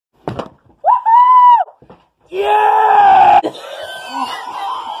Yeah!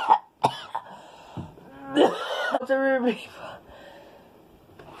 What's up, everybody?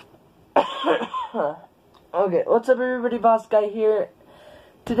 Okay, what's up, everybody? Boss Guy here.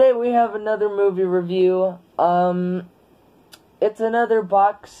 Today we have another movie review. It's another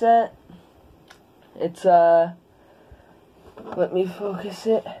box set. It's let me focus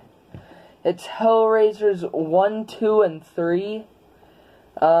it. It's Hellraisers 1, 2, and 3.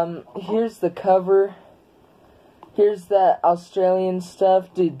 Here's the cover. Here's that Australian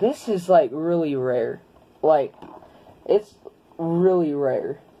stuff. Dude, this is, like, really rare. Like, it's really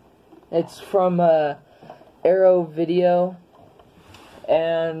rare. It's from, Arrow Video.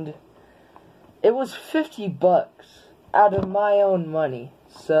 And it was $50 out of my own money.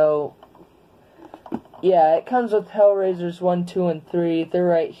 So, yeah, it comes with Hellraisers 1, 2, and 3. They're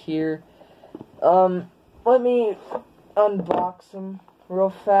right here. Let me unbox them real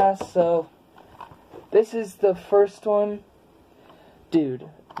fast. So, this is the first one. Dude,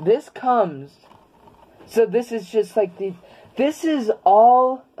 this comes. So this is just like this is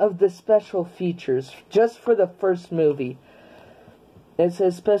all of the special features just for the first movie. It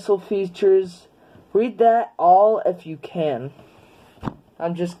says special features. Read that all if you can.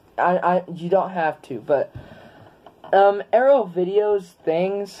 You don't have to, but Arrow Video's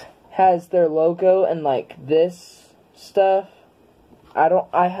things has their logo and like this stuff.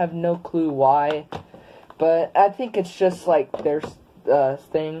 I have no clue why, but I think it's just like their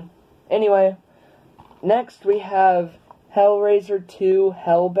thing. Anyway, next we have Hellraiser 2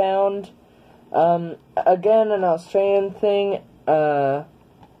 Hellbound. Again, an Australian thing.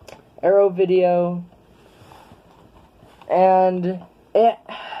 Arrow Video. And it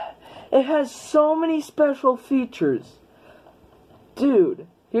has so many special features. Dude,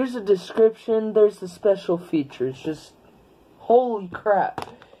 here's a description. There's the special features. Just holy crap.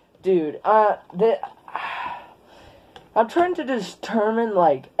 Dude, I'm trying to determine,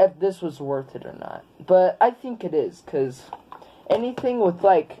 like, if this was worth it or not. But I think it is, because anything with,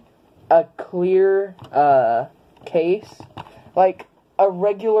 like, a clear, case, like, a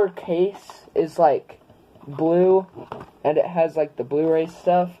regular case is, like, blue, and it has, like, the Blu-ray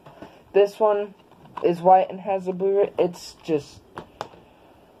stuff. This one is white and has a Blu-ray. It's just,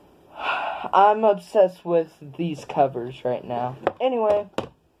 I'm obsessed with these covers right now. Anyway,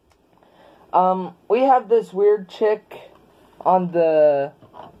 we have this weird chick on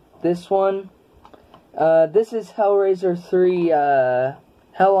this one. This is Hellraiser 3,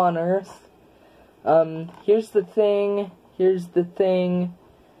 Hell on Earth. Here's the thing,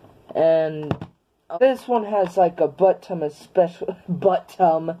 and this one has like a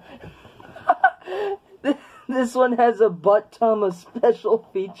this one has a butt ton of special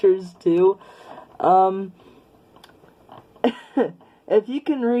features too. If you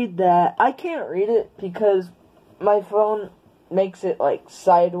can read that, I can't read it because my phone makes it like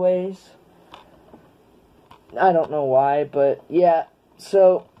sideways. I don't know why, but yeah.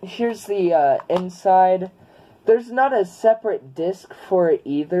 So here's the inside. There's not a separate disc for it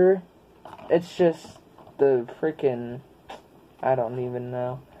either. It's just the freaking, I don't even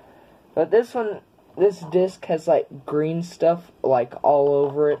know. But this one, this disc has like green stuff like all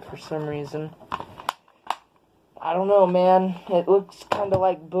over it for some reason. I don't know, man. It looks kind of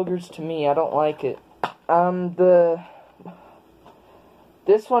like boogers to me. I don't like it.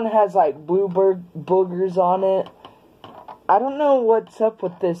 This one has like blue boogers on it. I don't know what's up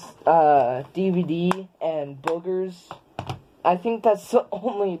with this DVD and boogers. I think that's the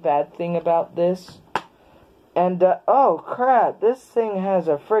only bad thing about this. And oh crap, this thing has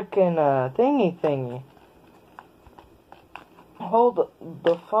a freaking thingy. Hold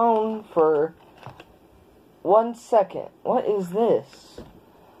the phone for 1 second. What is this?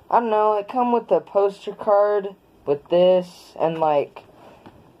 I don't know, it come with a poster card with this and like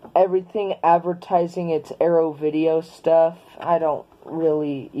everything advertising its Arrow Video stuff. I don't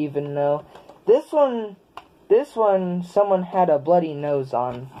really even know. This one someone had a bloody nose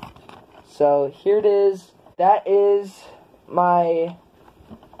on. So here it is. That is my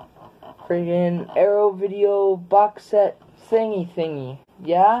friggin' Arrow Video box set thingy.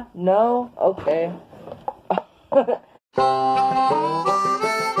 Yeah? No? Okay.